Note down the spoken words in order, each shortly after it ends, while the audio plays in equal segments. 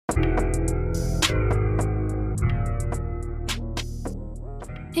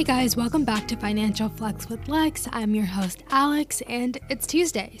Hey guys, welcome back to Financial Flex with Lex. I'm your host, Alex, and it's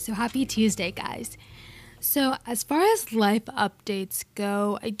Tuesday, so happy Tuesday, guys. So, as far as life updates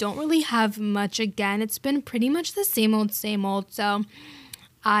go, I don't really have much again. It's been pretty much the same old, so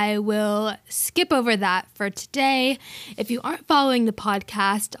I will skip over that for today. If you aren't following the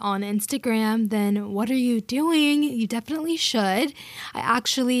podcast on Instagram, then what are you doing? You definitely should. I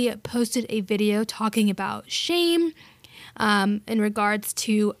actually posted a video talking about shame in regards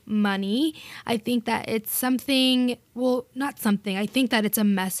to money. I think that it's something, I think that it's a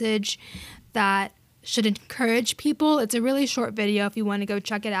message that should encourage people. It's a really short video if you want to go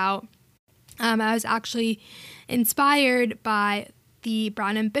check it out. I was actually inspired by the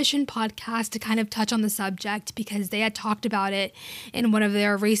Brown Ambition podcast to kind of touch on the subject because they had talked about it in one of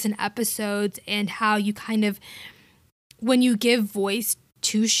their recent episodes and how you kind of, when you give voice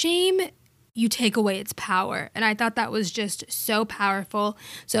to shame, you take away its power. And I thought that was just so powerful.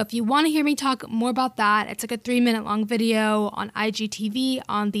 So if you want to hear me talk more about that, it's like a 3-minute long video on IGTV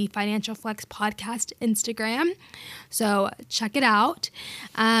on the Financial Flex podcast Instagram. So check it out.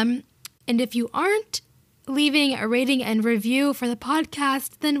 And if you aren't leaving a rating and review for the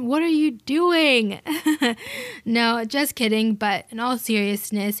podcast, then what are you doing? No, just kidding. But in all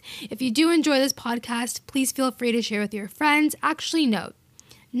seriousness, if you do enjoy this podcast, please feel free to share with your friends. Actually, no.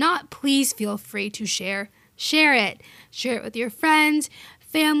 Not please feel free to share. Share it. Share it with your friends,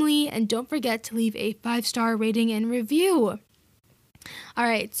 family, and don't forget to leave a 5-star rating and review. All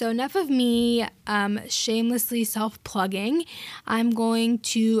right, so enough of me shamelessly self-plugging. I'm going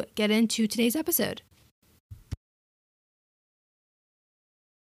to get into today's episode.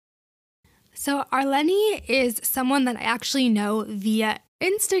 So Arlene is someone that I actually know via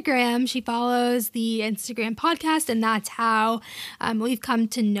Instagram. She follows the Instagram podcast, and that's how we've come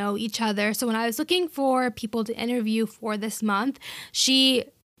to know each other. So when I was looking for people to interview for this month, she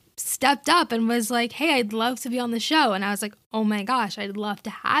stepped up and was like, hey, I'd love to be on the show. And I was like, oh my gosh, I'd love to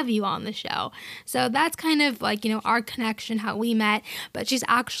have you on the show. So that's kind of like, our connection, how we met. But she's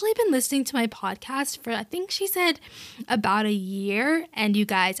actually been listening to my podcast for, I think she said about a year. And you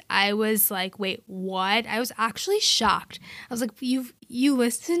guys, I was like, wait, what? I was actually shocked. I was like, you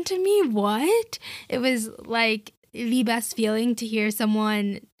listened to me? What? It was like the best feeling to hear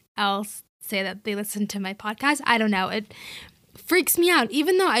someone else say that they listened to my podcast. I don't know. It freaks me out.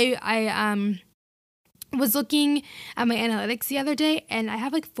 Even though I was looking at my analytics the other day and I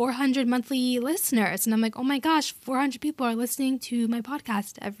have like 400 monthly listeners, and I'm like, oh my gosh, 400 people are listening to my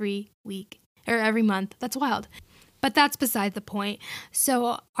podcast every week or every month. That's wild. But that's beside the point.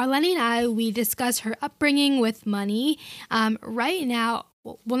 So Arlene and I, we discuss her upbringing with money. Right now,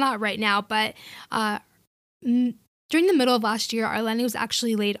 well, not right now, but during the middle of last year, Arlene was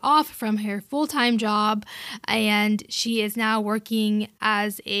actually laid off from her full-time job, and she is now working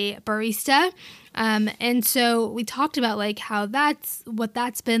as a barista. And so we talked about like how what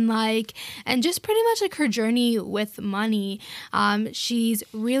that's been like, and just pretty much like her journey with money. She's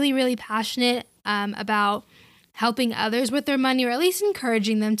really, really passionate about helping others with their money, or at least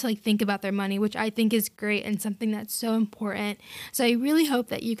encouraging them to like think about their money, which I think is great and something that's so important. So I really hope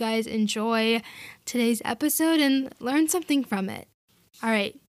that you guys enjoy today's episode and learn something from it. All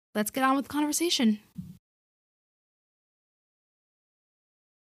right, let's get on with the conversation.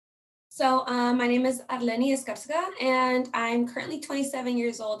 So my name is Arlene Escarcega, and I'm currently 27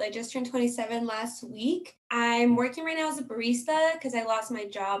 years old. I just turned 27 last week. I'm working right now as a barista because I lost my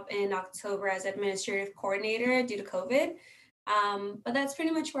job in October as administrative coordinator due to COVID. But that's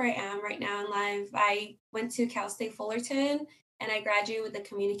pretty much where I am right now in life. I went to Cal State Fullerton, and I graduated with a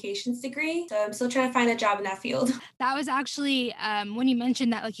communications degree. So I'm still trying to find a job in that field. That was actually when you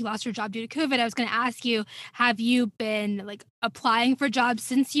mentioned that like you lost your job due to COVID, I was going to ask you, have you been like applying for jobs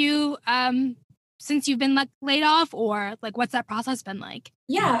since you've been laid off, or like what's that process been like?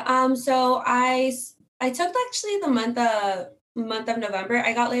 Yeah. So I took actually the month of November.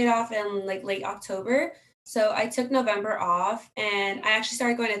 I got laid off in like late October. So I took November off and I actually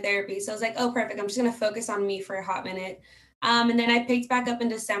started going to therapy. So I was like, oh, perfect. I'm just going to focus on me for a hot minute. And then I picked back up in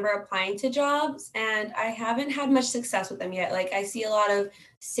December applying to jobs, and I haven't had much success with them yet. Like I see a lot of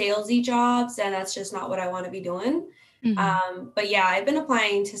salesy jobs, and that's just not what I want to be doing. But yeah, I've been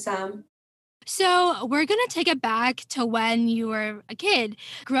applying to some. So we're going to take it back to when you were a kid.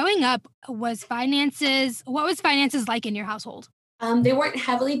 Growing up, what was finances like in your household? They weren't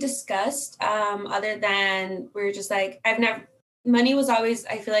heavily discussed, other than we were just like, money was always,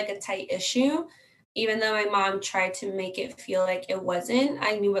 I feel like, a tight issue. Even though my mom tried to make it feel like it wasn't,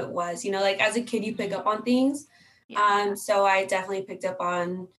 I knew it was, like as a kid, you pick up on things. Yeah. So I definitely picked up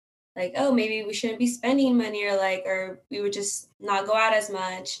on like, oh, maybe we shouldn't be spending money, or we would just not go out as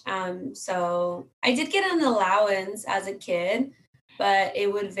much. So I did get an allowance as a kid, but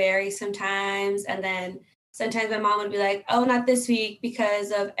it would vary sometimes. And then sometimes my mom would be like, oh, not this week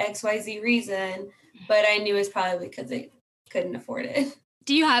because of XYZ reason. But I knew it's probably because they couldn't afford it.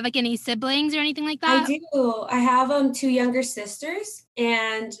 Do you have like any siblings or anything like I that? do. I have two younger sisters,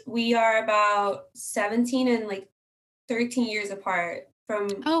 and we are about 17 and like 13 years apart.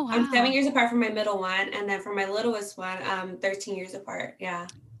 Oh, I'm 7 wow. years apart from my middle one, and then from my littlest one, 13 years apart. Yeah.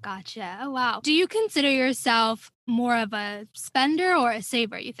 Gotcha. Oh, wow. Do you consider yourself more of a spender or a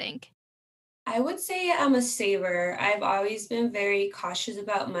saver, you think? I would say I'm a saver. I've always been very cautious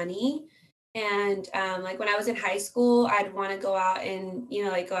about money. And like when I was in high school, I'd want to go out and,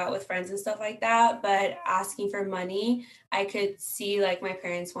 like go out with friends and stuff like that. But asking for money, I could see like my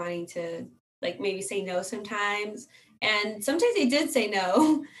parents wanting to like maybe say no sometimes. And sometimes they did say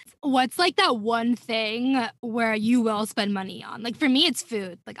no. What's like that one thing where you will spend money on? Like for me, it's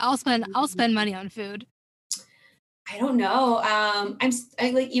food. Like I'll spend money on food. I don't know.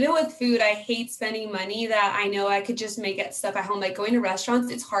 I like even with food, I hate spending money that I know I could just make it stuff at home. Like going to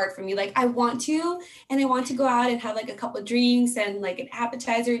restaurants, it's hard for me. Like I want to, and I want to go out and have like a couple of drinks and like an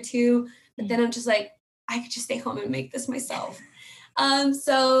appetizer or two, but then I'm just like, I could just stay home and make this myself.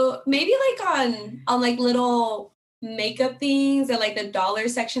 So maybe like on like little makeup things and like the dollar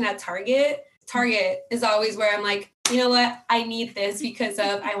section at Target. Target is always where I'm like, you know what, I need this because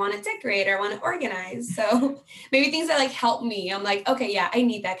of I want to decorate or I want to organize. So maybe things that like help me. I'm like, okay, yeah, I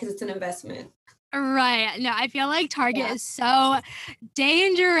need that because it's an investment. Right. No, I feel like Target Yeah. is so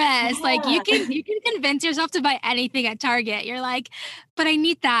dangerous. Like you Yeah. can you can convince yourself to buy anything at Target. You're like, but I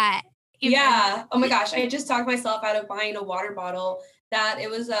need that. Even Yeah. Oh my gosh. I just talked myself out of buying a water bottle that it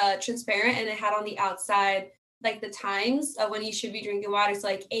was transparent and it had on the outside like the times of when you should be drinking water. So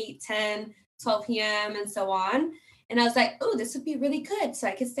like 8, 10, 12 p.m. and so on. And I was like, oh, this would be really good. So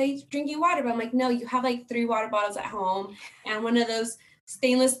I could stay drinking water. But I'm like, no, you have like 3 water bottles at home and one of those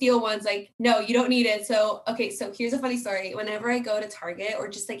stainless steel ones. Like, no, you don't need it. So, okay. So here's a funny story. Whenever I go to Target or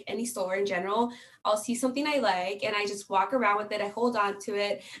just like any store in general, I'll see something I like and I just walk around with it. I hold on to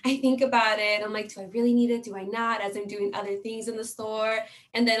it. I think about it. I'm like, do I really need it? Do I not? As I'm doing other things in the store.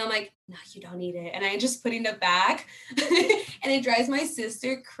 And then I'm like, no, you don't need it. And I'm just putting it back. And it drives my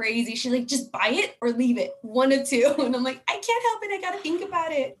sister crazy. She's like, just buy it or leave it. One of two. And I'm like, I can't help it. I got to think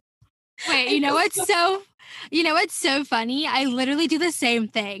about it. wait, I feel so, you know what's so funny? I literally do the same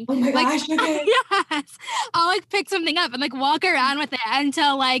thing. oh my Like gosh. Okay. yes. I'll like pick something up and like walk around with it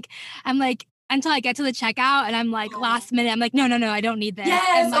until I get to the checkout and I'm like last minute, I'm like, no, no, no, I don't need this. And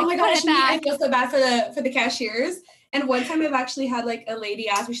Yes. Oh like my put gosh. it Me, I back. feel so bad for the cashiers. And one time I've actually had like a lady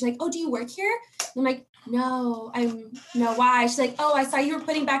ask me, she's like, oh, do you work here? And I'm like, no, no, why? She's like, oh, I saw you were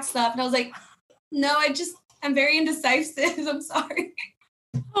putting back stuff. And I was like, no, I'm very indecisive. I'm sorry.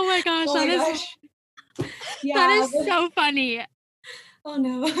 Oh my gosh, Oh my gosh. that Yeah. is so funny. Oh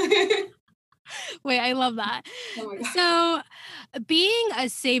no. Wait, I love that. Oh my gosh. So, being a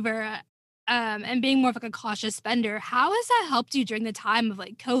saver, and being more of like a cautious spender, how has that helped you during the time of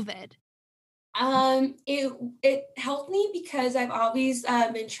like COVID? It helped me because I've always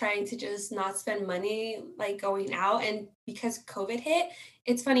been trying to just not spend money like going out, and because COVID hit,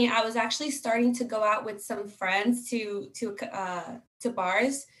 it's funny. I was actually starting to go out with some friends to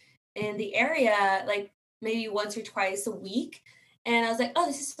bars in the area, like maybe once or twice a week. And I was like, oh,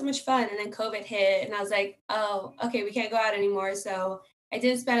 this is so much fun. And then COVID hit, and I was like, oh, okay, we can't go out anymore. So I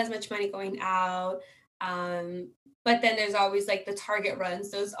didn't spend as much money going out. Um, but then there's always like the Target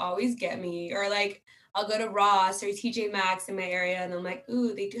runs, those always get me. Or like I'll go to Ross or TJ Maxx in my area and I'm like,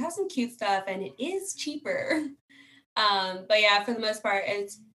 ooh, they do have some cute stuff and it is cheaper. But yeah, for the most part,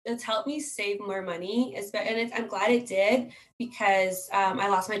 it's helped me save more money. I'm glad it did because I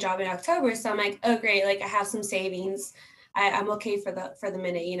lost my job in October. So I'm like, oh great, like I have some savings. I'm okay for the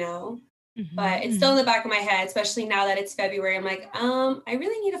minute, but it's still in Mhm. the back of my head, especially now that it's February. I'm like, I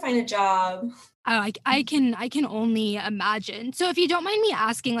really need to find a job. Oh, I can only imagine. So if you don't mind me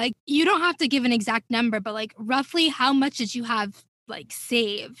asking, like you don't have to give an exact number, but like roughly how much did you have like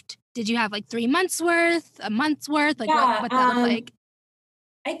saved? Did you have like 3 months worth, a month's worth? Like Yeah, what's that look like?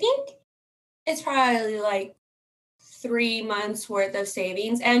 I think it's probably like 3 months worth of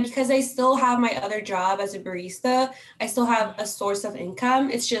savings. And because I still have my other job as a barista, I still have a source of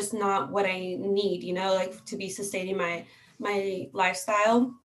income. It's just not what I need, like to be sustaining my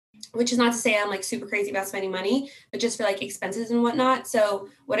lifestyle. Which is not to say I'm like super crazy about spending money, but just for like expenses and whatnot. So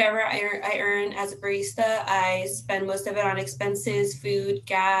whatever I earn as a barista, I spend most of it on expenses, food,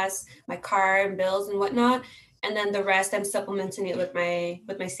 gas, my car and bills and whatnot. and then the rest I'm supplementing it with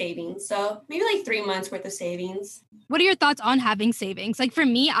my savings. So maybe like 3 months worth of savings. What are your thoughts on having savings? Like for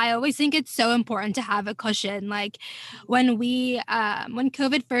me, I always think it's so important to have a cushion. Like when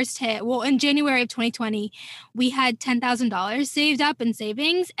COVID first hit, well, in January of 2020, we had $10,000 saved up in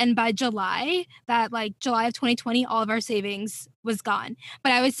savings, and by July of 2020, all of our savings was gone.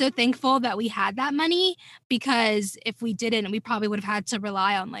 But I was so thankful that we had that money, because if we didn't, we probably would have had to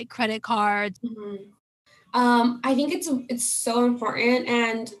rely on like credit cards. Mhm. I think it's so important,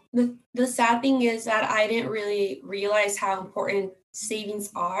 and the sad thing is that I didn't really realize how important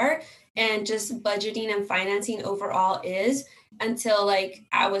savings are and just budgeting and financing overall is until like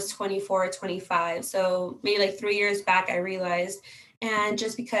I was 24 or 25. So maybe like 3 years back, I realized. And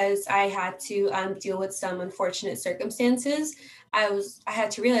just because I had to deal with some unfortunate circumstances, I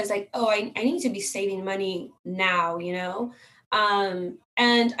had to realize like, oh, I need to be saving money now, you know?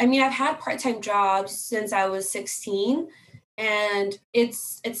 And I mean, I've had part-time jobs since I was 16, and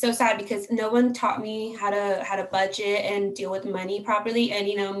it's so sad because no one taught me how to budget and deal with money properly. And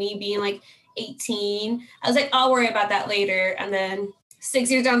me being like 18, I was like, I'll worry about that later. And then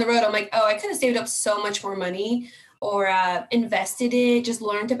 6 years down the road, I'm like, oh, I could have saved up so much more money, or invested it, just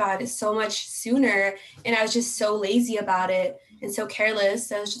learned about it so much sooner. And I was just so lazy about it and so careless.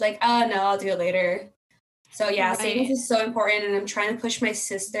 So I was just like, oh no, I'll do it later. So yeah, savings Right. is so important, and I'm trying to push my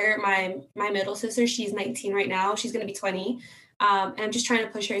sister, my middle sister. She's 19 right now. She's gonna be 20, and I'm just trying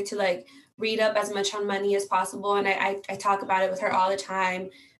to push her to like read up as much on money as possible. And I talk about it with her all the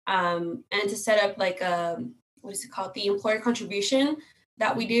time, and to set up like what is it called, the employer contribution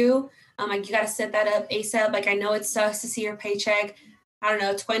that we do. Like you got to set that up ASAP. Like I know it sucks to see your paycheck, I don't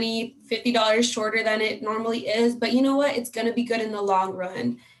know, $20, $50 shorter than it normally is, but you know what? It's gonna be good in the long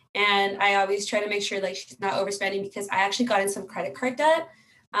run. And I always try to make sure like she's not overspending, because I actually got in some credit card debt,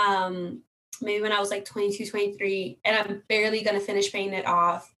 um, maybe when I was like 22, 23, and I'm barely going to finish paying it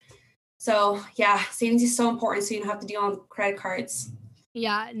off. So yeah, savings is so important so you don't have to deal on credit cards.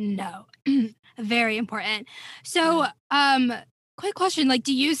 Yeah, no. Very important. Yeah. So, quick question, like,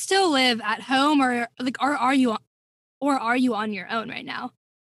 do you still live at home, or like, are you on your own right now?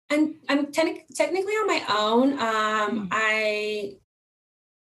 And I'm technically on my own. Mhm.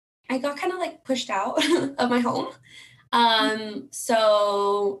 I got kind of like pushed out of my home.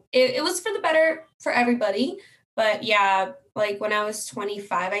 So it was for the better for everybody. But yeah, like when I was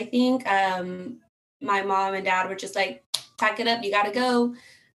 25, I think, my mom and dad were just like, pack it up, you gotta go.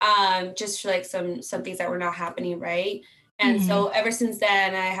 Just for like some things that were not happening, right? And Mhm. so ever since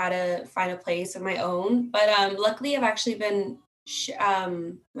then, I had to find a place of my own. But luckily, I've actually been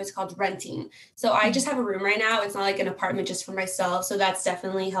what's it called, renting. So I Mhm. just have a room right now. It's not like an apartment just for myself. So that's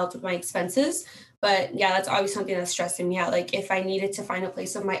definitely helped with my expenses. But yeah, that's always something that's stressing me out. Like if I needed to find a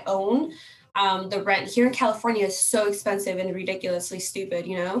place of my own, the rent here in California is so expensive and ridiculously stupid,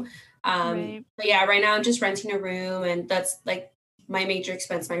 you know? Right. But yeah, right now I'm just renting a room, and that's like my major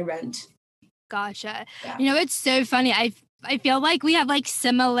expense, my rent. Gotcha. Yeah. You know, it's so funny. I feel like we have like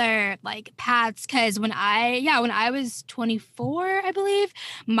similar like paths, because when I was 24, I believe,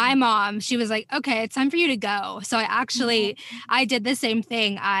 my mom, she was like, "Okay, it's time for you to go." So I did the same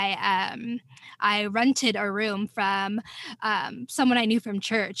thing. I rented a room from someone I knew from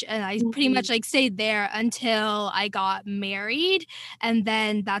church, and I pretty much Mhm. like stayed there until I got married, and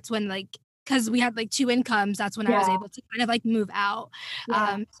then that's when like, because we had like two incomes, that's when I was Yeah. able to kind of like move out.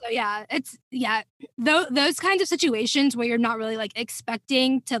 Yeah. So yeah, those kinds of situations where you're not really like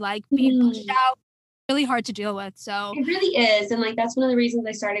expecting to like be pushed Mhm. out, really hard to deal with. So It really is. And like that's one of the reasons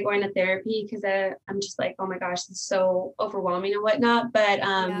I started going to therapy, because I'm just like, oh my gosh, this is so overwhelming and whatnot. But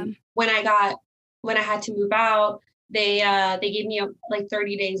yeah, when I had to move out, they gave me like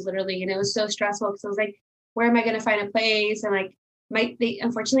 30 days literally, and it was so stressful because I was like, where am I gonna find a place? And like they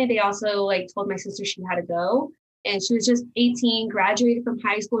unfortunately they also like told my sister she had to go. And she was just 18, graduated from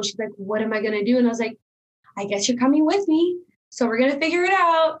high school. She's like, what am I gonna do? And I was like, I guess you're coming with me. So we're gonna figure it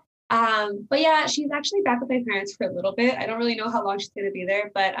out. But yeah, she's actually back with my parents for a little bit. I don't really know how long she's gonna be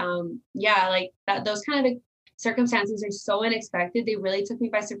there, but yeah, like that those kind of circumstances are so unexpected. They really took me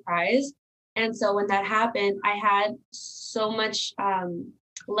by surprise. And so when that happened, I had so much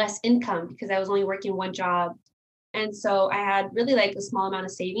less income because I was only working one job. And so I had really like a small amount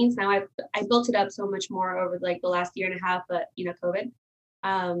of savings. Now I built it up so much more over like the last year and a half, but COVID.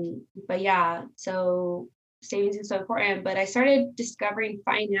 But yeah, so savings is so important. But I started discovering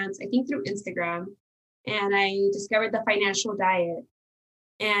finance, I think through Instagram, and I discovered the financial diet.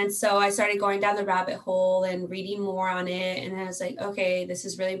 And so I started going down the rabbit hole and reading more on it. And I was like, okay, this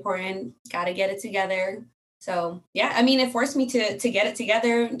is really important. Got to get it together. So yeah, I mean, it forced me to get it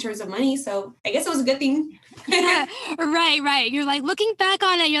together in terms of money. So I guess it was a good thing. Right. You're like looking back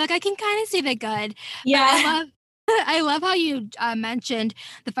on it, you're like, I can kind of see the good. But I Yeah. love I love how you mentioned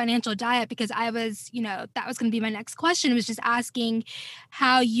the financial diet because I was, that was going to be my next question was just asking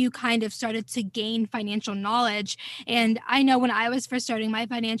how you kind of started to gain financial knowledge. And I know when I was first starting my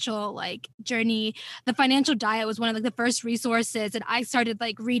financial like journey, the financial diet was one of like the first resources and I started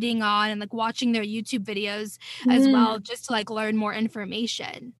like reading on and like watching their YouTube videos as well Mm. just to like learn more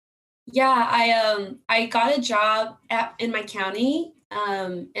information. Yeah, I got a job in my county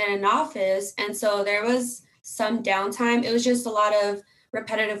in an office, and so there was some downtime. It was just a lot of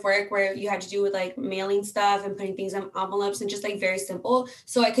repetitive work where you had to do with like mailing stuff and putting things in envelopes and just like very simple.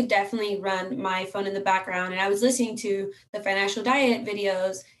 So I could definitely run my phone in the background, and I was listening to the financial diet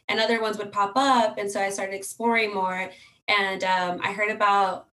videos, and other ones would pop up, and so I started exploring more. And I heard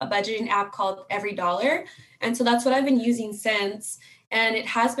about a budgeting app called Every Dollar, and so that's what I've been using since, and it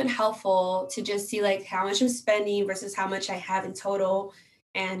has been helpful to just see like how much I'm spending versus how much I have in total.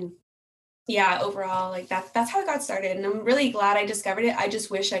 And yeah, overall, like that's how it got started. And I'm really glad I discovered it. I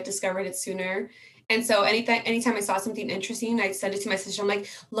just wish I discovered it sooner. And so anytime I saw something interesting, I'd send it to my sister. I'm like,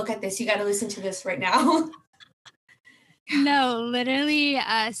 look at this, you gotta listen to this right now. No, literally,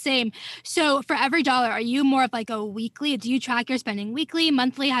 same. So for every dollar, are you more of like a weekly? Do you track your spending weekly,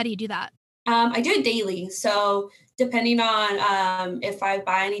 monthly? How do you do that? I do it daily. So depending on if I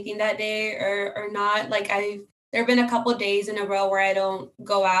buy anything that day or not, like there have been a couple days in a row where I don't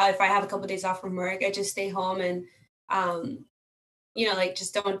go out. If I have a couple days off from work, I just stay home and um, like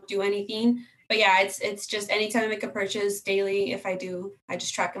just don't do anything. But yeah, it's just anytime I make a purchase daily, if I do, I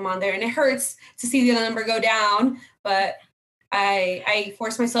just track them on there, and it hurts to see the number go down, but I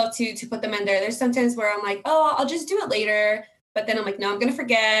force myself to put them in there. There's sometimes where I'm like, oh, I'll just do it later, but then I'm like, no, I'm gonna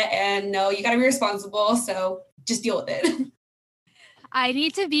forget, and no, you got to be responsible, so just deal with it. I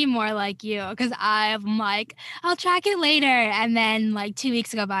need to be more like you because I'm like, I'll track it later. And then like 2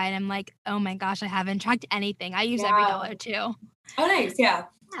 weeks go by and I'm like, oh my gosh, I haven't tracked anything. I use every Yeah. dollar too. Oh, nice. Yeah,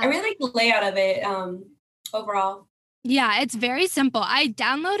 I Yeah. really like the layout of it. Overall. Yeah, it's very simple. I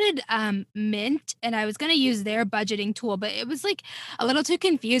downloaded Mint and I was gonna use their budgeting tool, but it was like a little too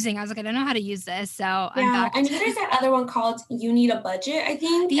confusing. I was like, I don't know how to use this. So I'm Yeah, back I know to there's that other one called You Need a Budget, I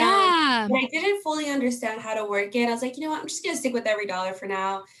think. Yeah. But I didn't fully understand how to work it. I was like, you know what, I'm just gonna stick with every dollar for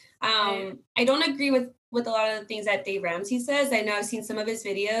now. Right. I don't agree with a lot of the things that Dave Ramsey says. I know I've seen some of his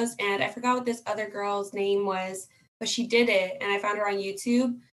videos, and I forgot what this other girl's name was, but she did it, and I found her on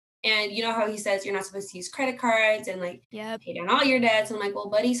YouTube. And you know how he says you're not supposed to use credit cards and like Yep. pay down all your debts. I'm like, well,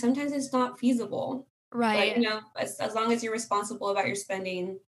 buddy, sometimes it's not feasible. But Right. as long as you're responsible about your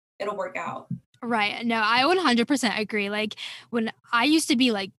spending, it'll work out. Right. No, I 100% agree. Like when I used to be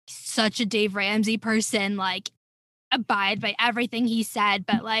like such a Dave Ramsey person, like abide by everything he said,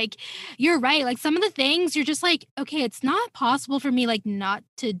 but like you're right. Like some of the things you're just like, okay, it's not possible for me like not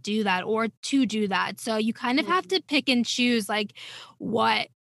to do that or to do that. So you kind of have Mhm. to pick and choose like what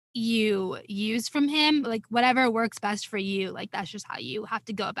you use from him, like whatever works best for you. Like that's just how you have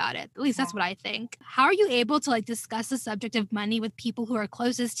to go about it. At least that's Yeah. what I think. How are you able to like discuss the subject of money with people who are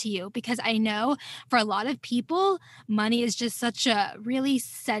closest to you? Because I know for a lot of people, money is just such a really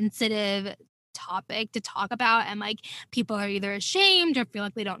sensitive topic to talk about and like people are either ashamed or feel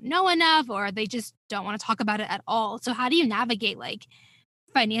like they don't know enough or they just don't want to talk about it at all. So how do you navigate like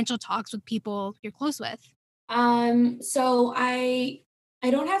financial talks with people you're close with? So I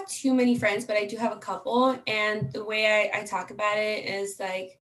don't have too many friends, but I do have a couple. And the way I talk about it is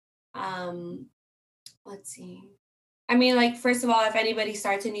like, um, let's see. I mean, like, first of all, if anybody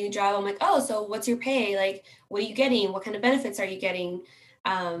starts a new job, I'm like, oh, so what's your pay? Like, what are you getting? What kind of benefits are you getting?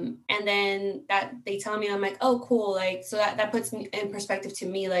 And then that they tell me, I'm like, oh, cool. Like, so that puts me in perspective to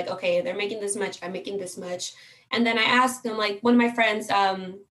me, like, okay, they're making this much, I'm making this much. And then I asked them, like, one of my friends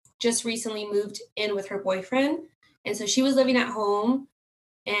just recently moved in with her boyfriend. And so she was living at home,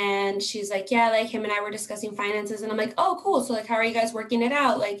 and she's like, yeah, like him and I were discussing finances. And I'm like, oh, cool. So like, how are you guys working it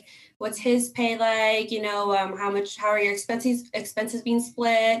out? Like, what's his pay like? How are your expenses being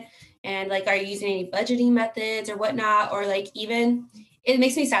split? And like, are you using any budgeting methods or whatnot? Or like, even it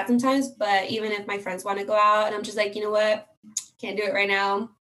makes me sad sometimes, but even if my friends want to go out and I'm just like, you know what, can't do it right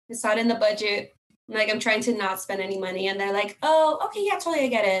now. It's not in the budget. Like, I'm trying to not spend any money. And they're like, oh, okay, yeah, totally, I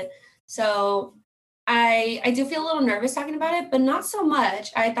get it. So I do feel a little nervous talking about it, but not so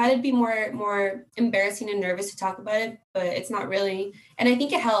much. I thought it'd be more embarrassing and nervous to talk about it, but it's not really. And I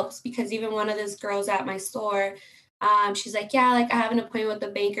think it helps because even one of those girls at my store, she's like, yeah, like I have an appointment with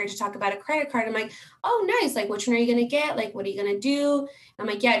the banker to talk about a credit card. I'm like, oh, nice. Like, which one are you gonna get? Like, what are you gonna do? I'm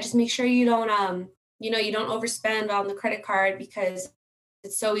like, yeah, just make sure you don't you don't overspend on the credit card because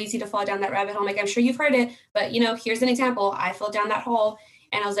it's so easy to fall down that rabbit hole. Like, I'm sure you've heard it, but here's an example. I fell down that hole,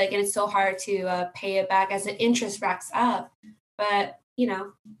 and I was like, and it's so hard to pay it back as the interest racks up. But,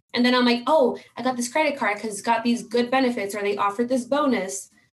 and then I'm like, oh, I got this credit card because it's got these good benefits, or they offered this bonus.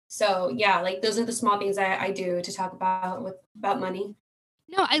 So yeah, like those are the small things I do to talk about money.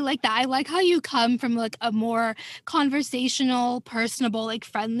 No, I like that. I like how you come from like a more conversational, personable, like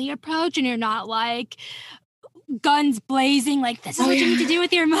friendly approach, and you're not like guns blazing, like this is Oh what you need to yeah. do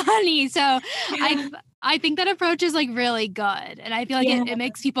with your money. So I Yeah. I think that approach is like really good. And I feel like Yeah. it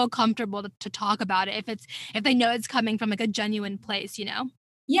makes people comfortable to talk about it if they know it's coming from like a genuine place, you know?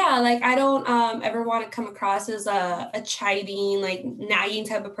 Yeah, like I don't ever want to come across as a chiding, like nagging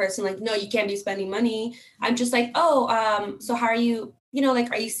type of person, like, no, you can't be spending money. I'm just like, oh, so how are you,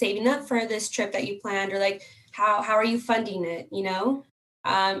 like, are you saving up for this trip that you planned? Or like how are you funding it,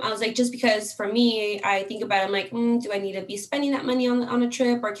 I was like, just because for me, I think about it, I'm like, do I need to be spending that money on a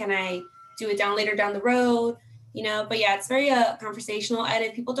trip, or can I do it later down the road? But yeah, it's very conversational. And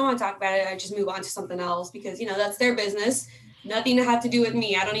if people don't want to talk about it, I just move on to something else because that's their business. Nothing to have to do with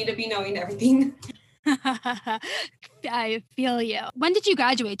me. I don't need to be knowing everything. I feel you. When did you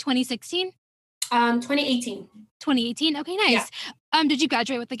graduate? 2016? 2018. 2018? Okay, Yeah. nice. Did you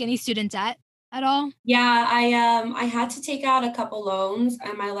graduate with like any student debt at all? Yeah, I had to take out a couple loans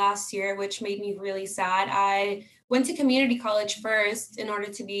in my last year, which made me really sad. I went to community college first in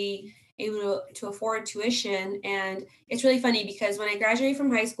order to be able to afford tuition. And it's really funny because when I graduated from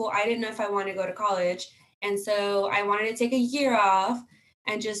high school, I didn't know if I wanted to go to college. And so I wanted to take a year off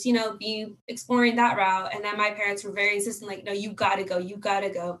and just, be exploring that route. And then my parents were very insistent, like, no, you gotta go, you gotta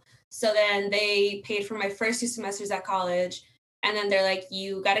go. So then they paid for my first 2 semesters at college. And then they're like,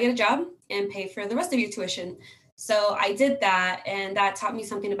 you got to get a job and pay for the rest of your tuition. So I did that. And that taught me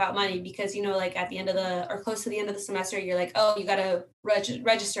something about money because, like at the end of or close to the end of the semester, you're like, oh, you got to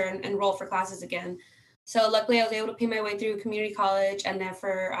register and enroll for classes again. So luckily I was able to pay my way through community college. And then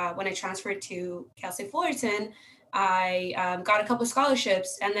for when I transferred to Cal State Fullerton, I got a couple of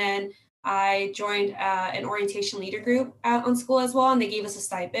scholarships. And then I joined an orientation leader group on school as well. And they gave us a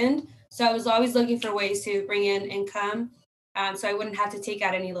stipend. So I was always looking for ways to bring in income, so I wouldn't have to take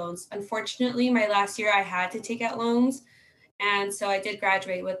out any loans. Unfortunately, my last year I had to take out loans, and so I did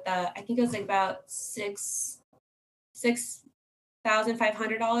graduate with I think it was like about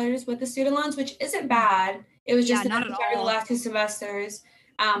 $6,500 with the student loans, which isn't bad. It was Yeah, just enough not to at cover the all. last 2 semesters,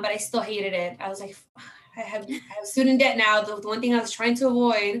 but I still hated it. I was like, I have student debt now. The one thing I was trying to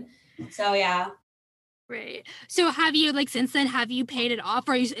avoid. So yeah. Right. So have you like since then have you paid it off,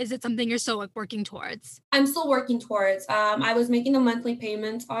 or is it something you're still like working towards? I'm still working towards. I was making the monthly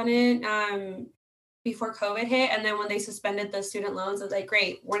payments on it before COVID hit, and then when they suspended the student loans, I was like,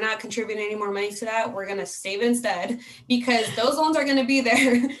 "Great, we're not contributing any more money to that. We're gonna save instead because those loans are gonna be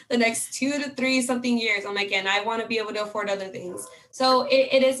there the next 2 to 3 something years." I'm like, and I want to be able to afford other things. So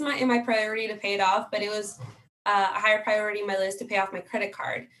it is my priority to pay it off, but it was a higher priority in my list to pay off my credit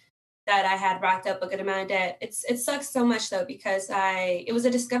card that I had racked up a good amount of debt. It sucks so much though because it was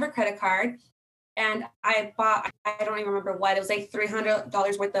a Discover credit card, and I bought, I don't even remember what, it was like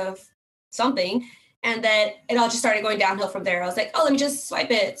 $300 worth of something. And then it all just started going downhill from there. I was like, oh, let me just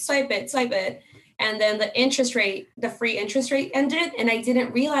swipe it, swipe it, swipe it. And then the free interest rate ended, and I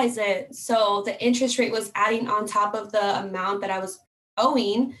didn't realize it. So the interest rate was adding on top of the amount that I was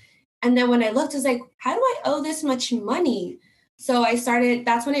owing. And then when I looked, I was like, how do I owe this much money? So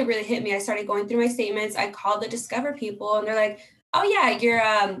that's when it really hit me. I started going through my statements. I called the Discover people, and they're like, oh yeah,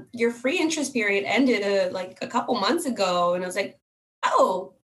 your free interest period ended like a couple months ago. And I was like,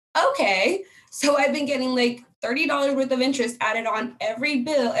 oh, okay. So I've been getting like $30 worth of interest added on every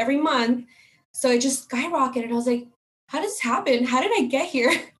bill every month. So it just skyrocketed. I was like, how does this happen? How did I get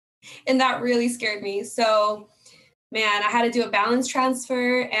here? And that really scared me. So man, I had to do a balance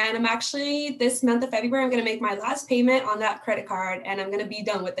transfer, and I'm actually this month of February, I'm going to make my last payment on that credit card, and I'm going to be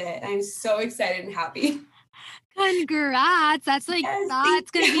done with it. I'm so excited and happy. Congrats. Yes, thank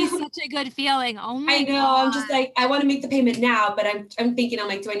That's gonna be you. such a good feeling. Oh I my know. I'm just god. like, I want to make the payment now, but I'm thinking, I'm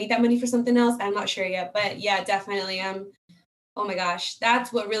like, do I need that money for something else? I'm not sure yet, but yeah, definitely. Oh my gosh,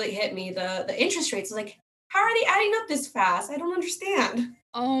 that's what really hit me. The interest rates. Like, how are they adding up this fast? I don't understand.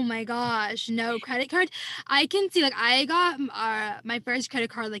 Oh my gosh. No credit card. I can see like I got my first credit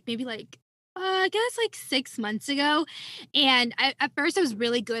card like maybe like I guess like 6 months ago. And at first I was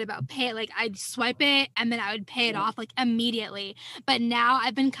really good about pay. Like I'd swipe it and then I would pay it Yeah. off like immediately. But now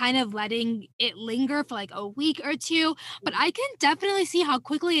I've been kind of letting it linger for like a week or two. But I can definitely see how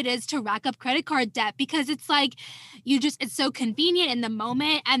quickly it is to rack up credit card debt because it's like it's so convenient in the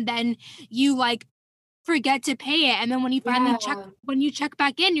moment. And then you like forget to pay it. And then when you finally Yeah. check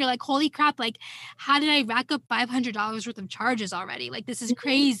back in, you're like, holy crap, like, how did I rack up $500 worth of charges already? Like, this is Mhm.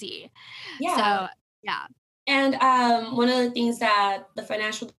 crazy. Yeah. So yeah. And one of the things that the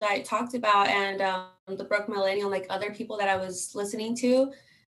financial diet talked about, and the broke millennial, like other people that I was listening to,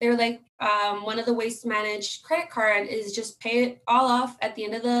 they were like, one of the ways to manage credit card is just pay it all off at the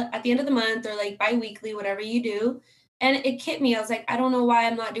end of the month, or like biweekly, whatever you do. And it hit me. I was like, I don't know why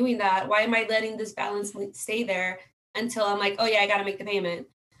I'm not doing that. Why am I letting this balance stay there until I'm like, oh yeah, I got to make the payment?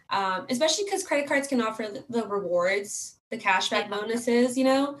 Especially because credit cards can offer the rewards, the cashback Yeah. bonuses,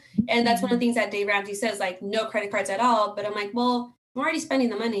 and that's one of the Mhm. things that Dave Ramsey says, like, no credit cards at all. But I'm like, well, I'm already spending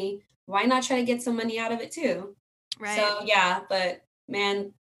the money. Why not try to get some money out of it too? Right. So yeah, but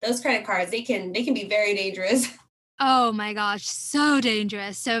man, those credit cards, they can be very dangerous. Oh my gosh, so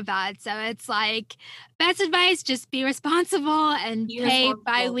dangerous, so bad. So it's like best advice, just be responsible and Be pay responsible.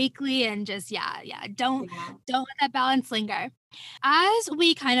 biweekly and just yeah, Yeah. don't let that balance linger. As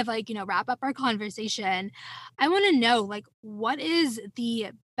we kind of like, wrap up our conversation, I want to know like what is the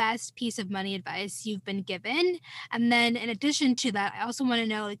best piece of money advice you've been given? And then in addition to that, I also want to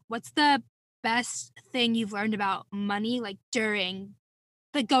know like what's the best thing you've learned about money like during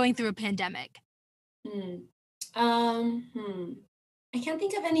the going through a pandemic? Hmm. Hmm. I can't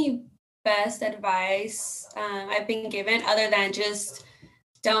think of any best advice I've been given other than just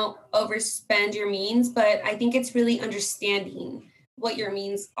don't overspend your means. But I think it's really understanding what your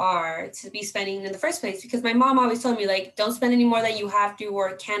means are to be spending in the first place. Because my mom always told me, like, don't spend any more than you have to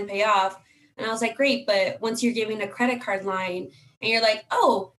or can pay off. And I was like, great. But once you're giving a credit card line and you're like,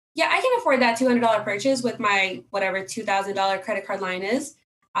 oh, yeah, I can afford that $200 purchase with my whatever $2,000 credit card line is.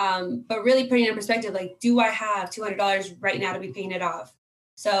 But really putting it in perspective, like, do I have $200 right now to be paying it off?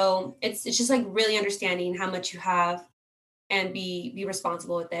 So it's just like really understanding how much you have and be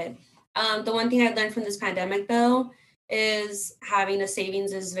responsible with it. The one thing I learned from this pandemic though is having a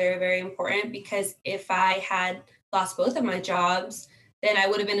savings is very, very important, because if I had lost both of my jobs, then I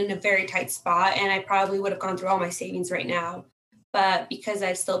would have been in a very tight spot and I probably would have gone through all my savings right now. But because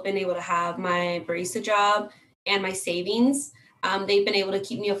I've still been able to have my barista job and my savings, they've been able to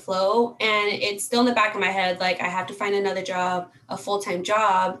keep me afloat. And it's still in the back of my head, like I have to find another job, a full-time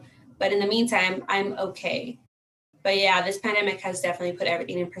job. But in the meantime, I'm okay. But yeah, this pandemic has definitely put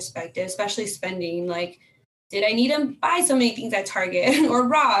everything in perspective, especially spending. Like, did I need to buy so many things at Target or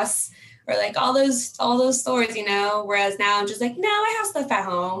Ross or like all those stores, Whereas now I'm just like, no, I have stuff at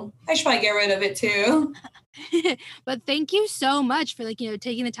home. I should probably get rid of it too. But thank you so much for like,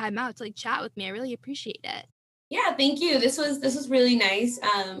 taking the time out to like chat with me. I really appreciate it. Yeah, thank you. This was really nice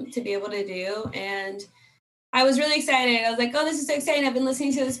to be able to do, and I was really excited. I was like, oh, this is so exciting. I've been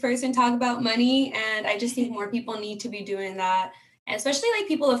listening to this person talk about money, and I just think more people need to be doing that. And especially like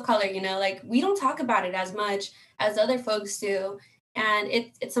people of color, like we don't talk about it as much as other folks do. And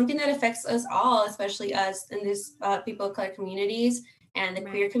it's something that affects us all, especially us in this people of color communities and the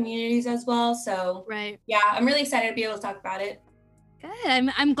Right. queer communities as well. So Right. yeah, I'm really excited to be able to talk about it. Good.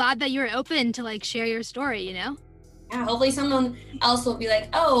 I'm glad that you're open to like share your story. Yeah, hopefully someone else will be like,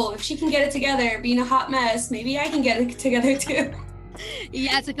 oh, if she can get it together, being a hot mess, maybe I can get it together too.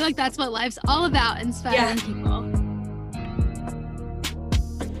 Yes, I feel like that's what life's all about, Yeah. inspiring people.